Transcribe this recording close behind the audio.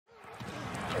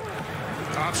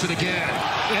option again.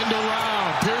 End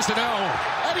around. Pearson L.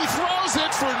 And he throws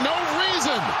it for no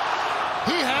reason.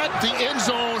 He had the end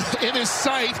zone in his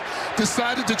sight,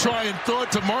 decided to try and throw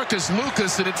it to Marcus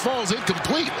Lucas, and it falls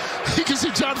incomplete. You can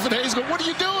see Jonathan Hayes go, what are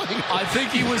you doing? I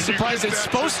think he was surprised. It's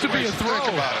supposed to be a throw.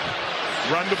 Think about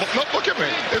it. Run the ball. No, look at me.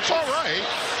 It's all right.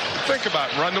 Think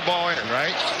about it. Run the ball in,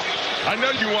 right? I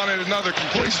know you wanted another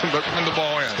completion, but run the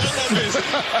ball in.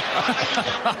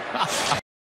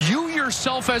 You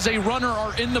yourself as a runner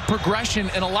are in the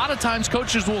progression, and a lot of times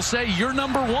coaches will say you're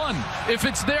number one. If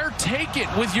it's there, take it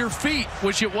with your feet,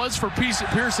 which it was for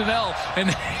Pearson L. And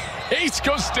Hayes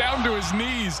goes down to his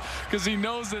knees because he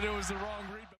knows that it was the wrong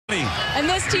rebound. And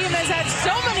this team has had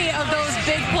so many of those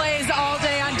big plays all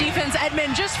day on defense.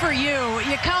 Edmund, just for you,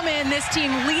 you come in, this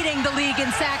team leading the league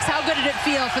in sacks. How good did it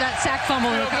feel for that sack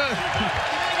fumble?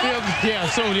 Yeah,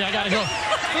 so I got to go.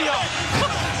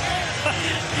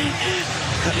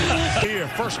 Here,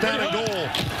 first down and goal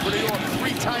for New York.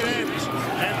 3 tight ends.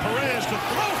 And Perez to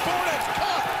throw for it. It's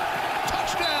caught.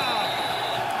 Touchdown.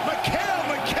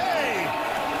 McKay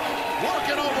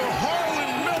working over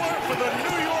Harlan Miller for the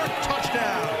New York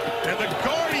touchdown. And the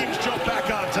Guardians jump back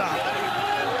on top.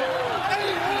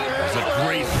 That's a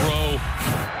great throw.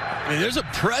 I mean, there's a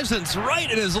presence right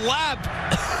in his lap.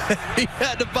 He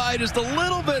had to buy just a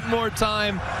little bit more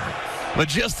time, but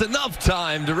just enough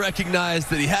time to recognize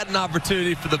that he had an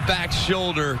opportunity for the back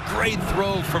shoulder. Great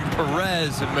throw from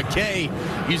Perez, and McKay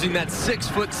using that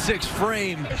 6'6"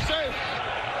 frame.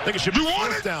 I think it should be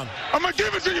fourth down. I'm going to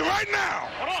give it to you right now.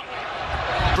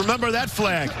 Remember that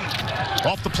flag.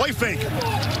 Off the play fake.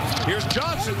 Here's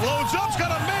Johnson. Loads up. He's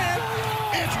got a man.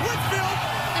 It's Whitfield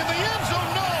in the end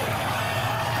zone. No.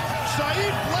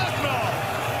 Saeed Blacknall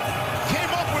came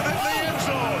up with it in the end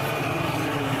zone.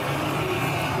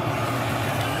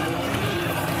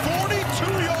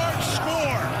 42-yard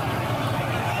score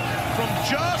from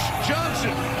Josh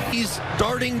Johnson. He's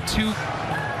starting to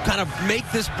kind of make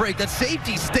this break. That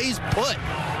safety stays put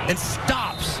and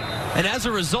stops. And as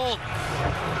a result,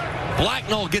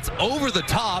 Blacknall gets over the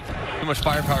top. Too much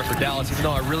firepower for Dallas, even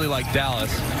though I really like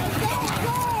Dallas.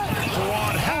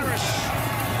 Juwan Harris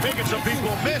making some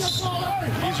people miss.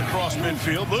 He's across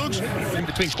midfield. Luke's in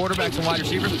between quarterbacks and wide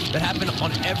receivers that happen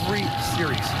on every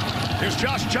series. Here's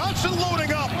Josh Johnson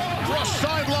loading up. Cross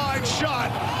sideline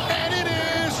shot. And it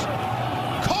is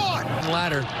caught.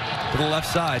 Ladder to the left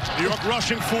side. New York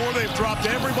rushing 4. They've dropped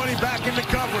everybody back into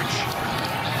coverage.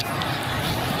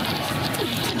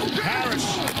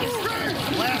 Harris.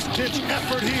 Last ditch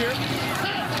effort here.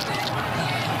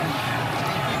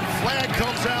 Flag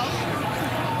comes out.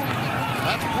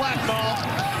 That's Blacknall.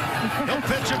 He'll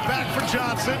pitch it back for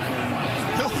Johnson.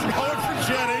 He'll throw it for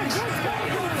Jennings.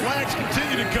 Flags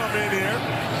continue to come in here.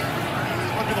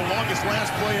 Might be the longest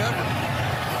last play ever.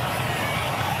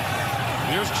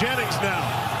 Here's Jennings now.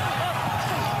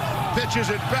 Pitches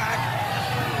it back.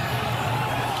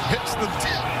 Hits the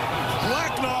tip.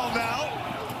 Blacknall now.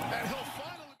 And he'll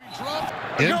finally be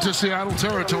dropped. Into Seattle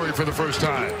territory for the first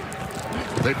time.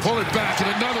 They pull it back, and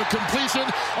another completion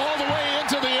all the way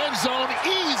into the end zone.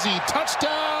 Easy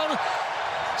touchdown,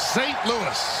 St.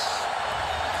 Louis.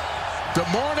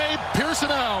 DeMornay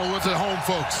Pearson-El with it home,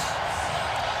 folks.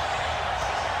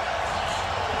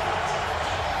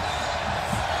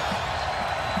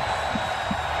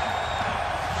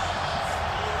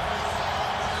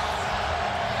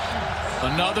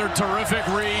 Another terrific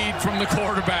read from the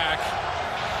quarterback.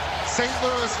 St.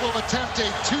 Louis will attempt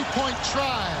a 2-point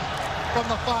try from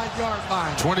the 5-yard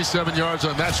line. 27 yards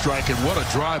on that strike, and what a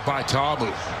drive by Ta'amu.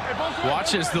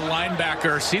 Watch as the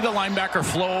linebacker, see the linebacker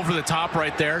flow over the top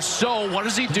right there. So what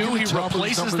does he do? He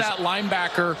replaces that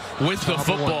linebacker with the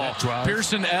football.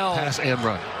 Pearson-El. Pass and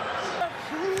run.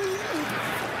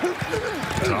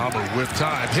 Ta'amu with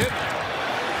time. Hit.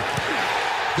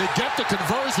 They get the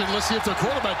conversion. Let's see if the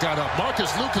quarterback got up.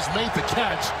 Marcus Lucas made the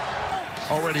catch.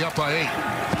 Already up by 8.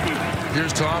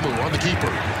 Here's Ta'amu on the keeper.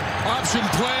 Option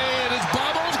play, and it's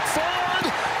bobbled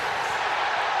forward.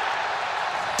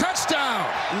 Touchdown.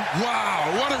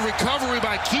 Wow, what a recovery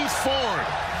by Keith Ford.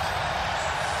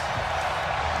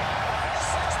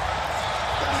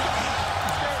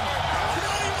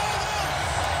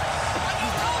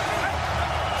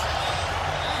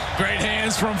 Great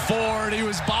hands from Ford. He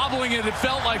was bobbling it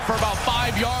felt like for about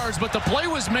 5 yards, but the play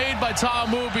was made by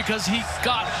Ta'amu because he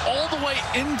got all the way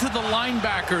into the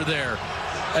linebacker there.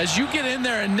 As you get in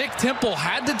there, and Nick Temple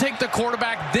had to take the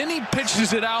quarterback, then he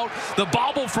pitches it out. The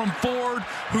bobble from Ford,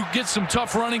 who gets some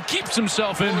tough running, keeps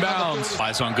himself in bounds.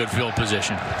 Eyes on good field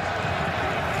position.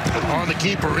 On the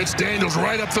keeper, it's Daniels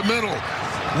right up the middle.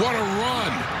 What a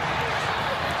run.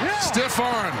 Stiff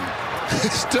arm.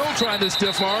 Still trying to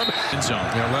stiff arm.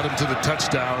 Yeah, led him to the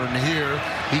touchdown, and here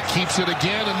he keeps it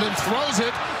again and then throws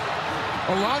it.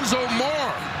 Alonzo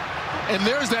Moore. And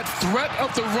there's that threat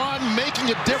of the run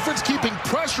making a difference, keeping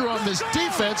pressure on this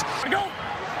defense.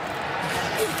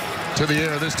 To the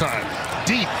air this time.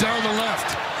 Deep down the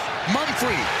left.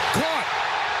 Mumphrey caught.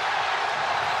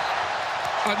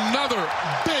 Another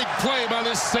big play by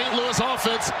this St. Louis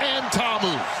offense and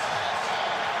Tamu.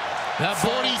 That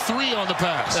 43 on the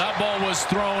pass. That ball was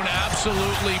thrown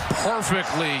absolutely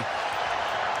perfectly.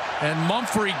 And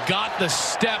Mumphrey got the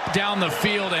step down the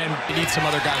field, and he needs some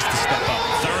other guys to step up.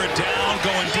 Third down,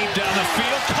 going deep down the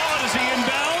field. Caught as he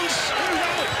inbounds.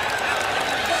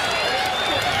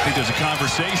 I think there's a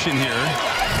conversation here.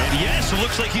 And yes, it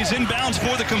looks like he's inbounds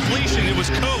for the completion. It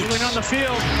was Coates. Moving on the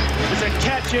field. It's a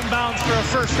catch inbounds for a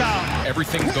first down.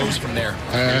 Everything goes from there.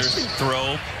 Here's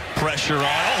throw, pressure on.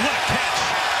 Oh, what a catch.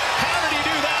 How did he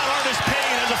do that? Artis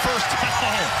Payne has a first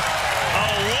down. A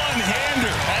one-hander,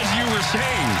 as you were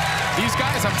saying. These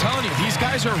guys, I'm telling you, these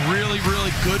guys are really,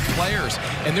 really good players,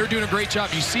 and they're doing a great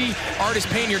job. You see Artis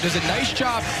Payne here does a nice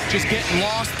job just getting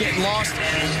lost.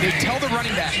 They tell the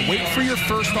running back, wait for your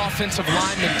first offensive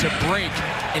lineman to break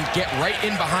and get right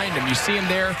in behind him. You see him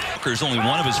there. Walker's only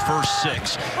one of his first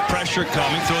 6. Pressure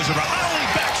coming, throws it around.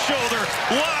 Ollie back shoulder.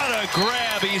 What a grab.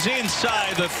 He's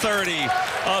inside the 30.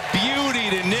 A beauty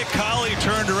to Nick Colley,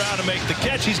 turned around to make the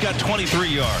catch. He's got 23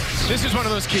 yards. This is one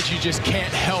of those kids you just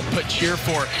can't help but cheer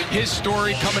for. His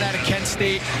story coming out of Kent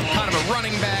State, kind of a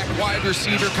running back, wide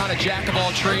receiver, kind of jack of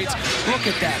all trades. Look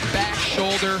at that back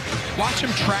shoulder. Watch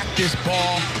him track this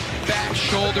ball. Back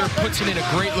shoulder, puts it in a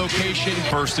great location.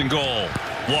 First and goal.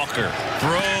 Walker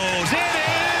throws. It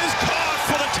is caught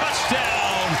for the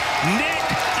touchdown. Nick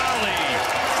Colley.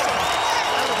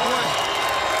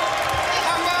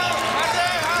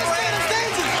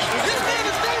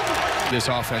 This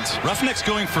offense. Roughnecks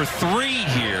going for 3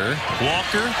 here.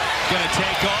 Walker gonna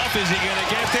take off. Is he gonna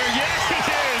get there? Yes, he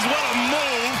is. What a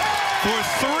move for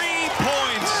 3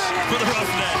 points for the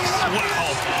Roughnecks.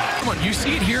 Wow. Come on, you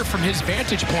see it here from his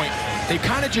vantage point. They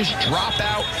kind of just drop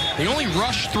out. They only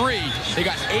rush 3. They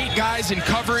got 8 guys in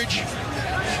coverage.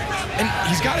 And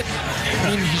he's got it.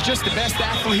 I mean, he's just the best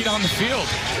athlete on the field.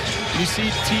 You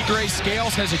see T. Gray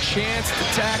Scales has a chance to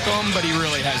tackle him, but he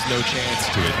really has no chance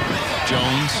to it.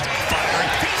 Jones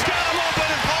firing. He's got him open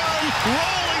and arm,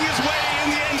 rolling his way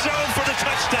in the end zone for the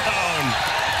touchdown.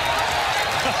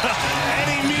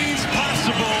 Any means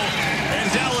possible, and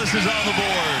Dallas is on the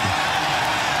board.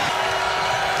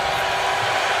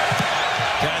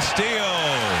 Castillo.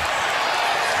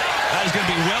 That is going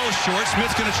to be well short.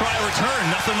 Smith's going to try a return.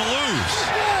 Nothing to lose.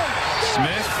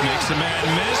 Smith makes a man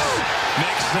miss.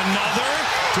 Makes another.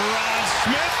 Deron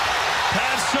Smith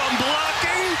has some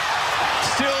blocking.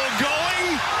 Still going.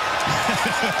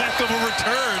 Heck of a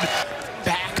return.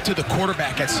 Back to the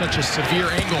quarterback at such a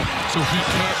severe angle, so he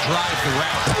can't drive the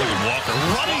route. Look at Walker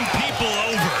running people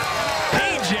over.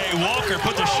 P.J. Walker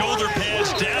put the shoulder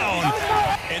pads down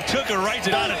and took it right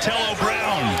to Donatello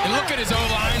Brown. And look at his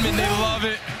O-linemen. They love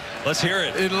it. Let's hear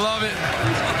it. They love it.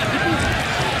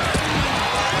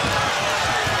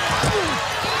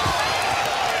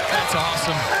 That's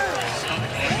awesome.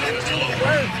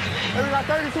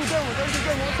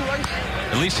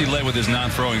 At least he led with his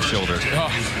non-throwing shoulder. Oh.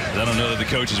 I don't know that the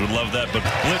coaches would love that, but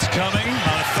blitz coming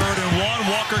on a 3rd and 1.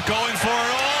 Walker going for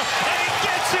it all, and he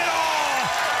gets it all!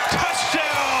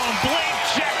 Touchdown, Blake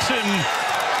Jackson!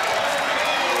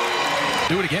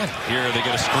 Do it again. Here they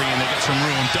get a screen, they get some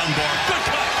room. Dunbar, good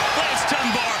cut! Lance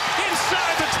Dunbar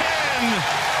inside the 10!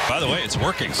 By the way, it's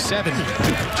working. 7.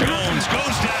 Jones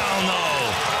goes down,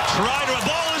 though. Try to, the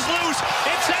ball is loose.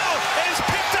 It's out, and it's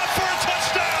picked up for a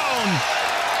touchdown.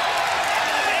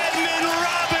 Edmund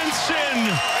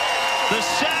Robinson. The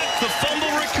sack, the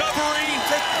fumble recovery,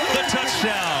 the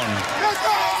touchdown.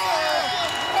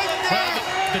 Well,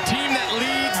 the team that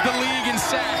leads the league in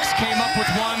sacks came up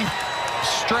with one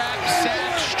strap,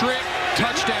 sack, strip,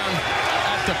 touchdown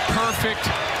at the perfect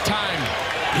time.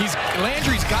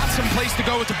 Landry's got some place to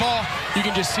go with the ball. You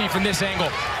can just see from this angle,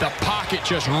 the pocket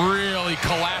just really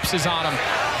collapses on him.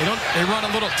 They run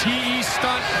a little TE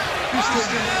stunt.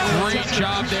 Great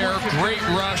job there, great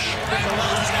rush.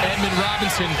 Edmund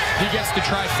Robinson, he gets the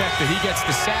trifecta. He gets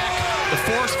the sack, the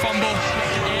forced fumble,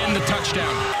 and the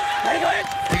touchdown.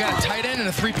 They got a tight end and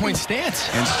a 3-point stance.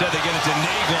 Instead, they get it to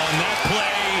Nagel, and that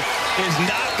play is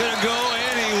not going to go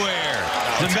anywhere.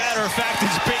 As a matter of fact,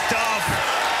 it's picked off.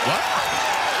 What?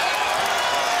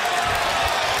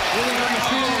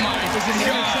 Oh, my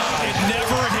God. It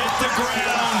never hit the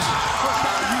ground.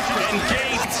 And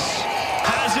Gates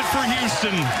has it for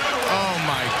Houston. Oh,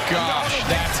 my gosh.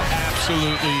 That's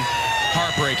absolutely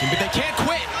Heartbreaking, but they can't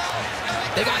quit.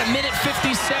 They got a minute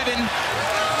 57.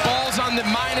 Ball's on the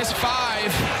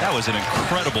 -5. That was an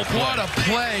incredible play. What a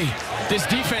play. This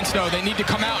defense, though, they need to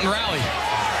come out and rally.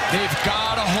 They've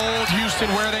got to hold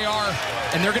Houston where they are,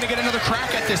 and they're going to get another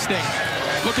crack at this thing.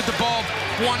 Look at the ball,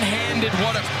 one-handed.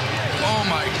 Oh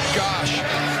my gosh.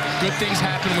 Good things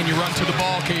happen when you run to the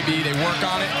ball, KB. They work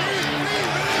on it.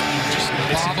 Just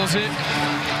bobbles it.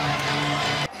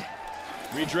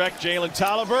 Redirect Jalen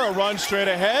Tolliver, a run straight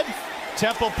ahead.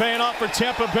 Temple paying off for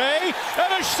Tampa Bay,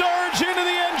 and a surge into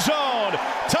the end zone.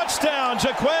 Touchdown,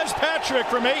 Jaquez Patrick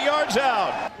from 8 yards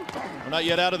out. We're not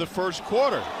yet out of the first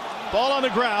quarter. Ball on the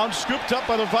ground, scooped up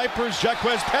by the Vipers,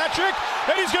 Jaquez Patrick,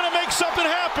 and he's going to make something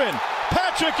happen.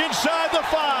 Patrick inside the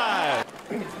 5.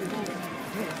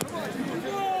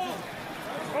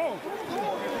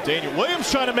 Daniel Williams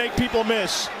trying to make people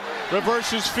miss.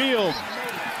 Reverses field.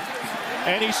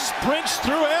 And he sprints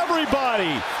through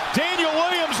everybody. Daniel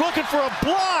Williams looking for a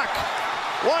block.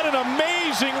 What an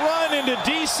amazing run into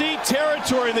DC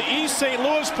territory. The East St.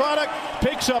 Louis product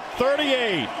picks up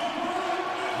 38.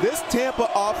 This Tampa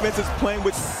offense is playing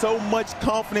with so much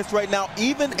confidence right now.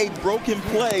 Even a broken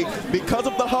play, because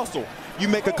of the hustle, you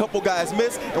make a couple guys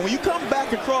miss. And when you come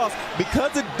back across,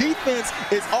 because the defense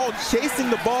is all chasing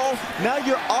the ball, now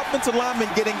your offensive lineman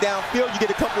getting downfield, you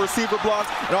get a couple receiver blocks,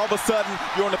 and all of a sudden,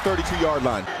 you're on the 32-yard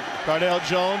line. Cardale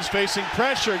Jones facing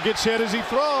pressure, gets hit as he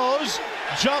throws.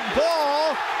 Jump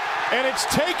ball, and it's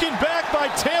taken back by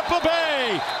Tampa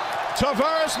Bay.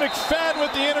 Tavares McFadden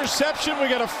with the interception. We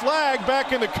got a flag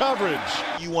back into coverage.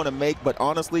 You want to make, but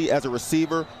honestly, as a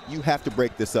receiver, you have to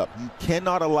break this up. You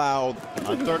cannot allow.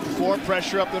 On 3rd and 4,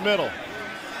 pressure up the middle.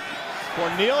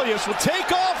 Cornelius will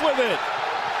take off with it.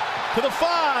 To the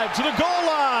 5, to the goal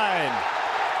line.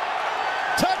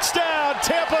 Touchdown,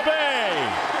 Tampa Bay.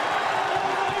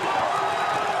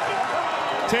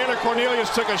 Taylor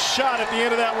Cornelius took a shot at the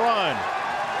end of that run.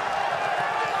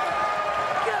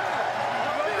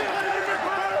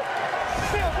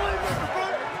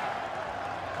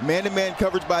 Man-to-man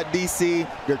coverage by DC.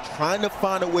 They're trying to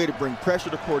find a way to bring pressure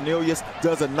to Cornelius.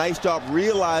 Does a nice job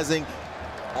realizing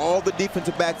all the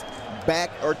defensive backs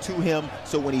back or to him.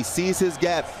 So when he sees his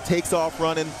gap, takes off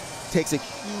running, takes a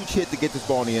huge hit to get this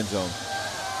ball in the end zone.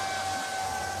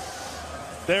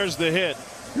 There's the hit.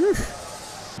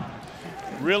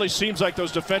 Really seems like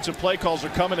those defensive play calls are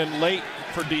coming in late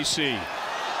for DC.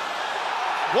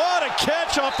 What a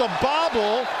catch off the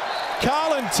bobble.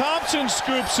 Colin Thompson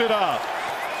scoops it up.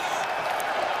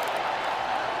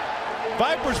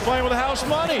 Vipers playing with house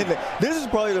money. This is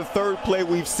probably the 3rd play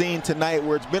we've seen tonight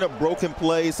where it's been a broken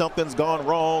play, something's gone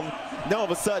wrong. Now all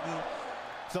of a sudden,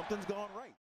 something's gone right.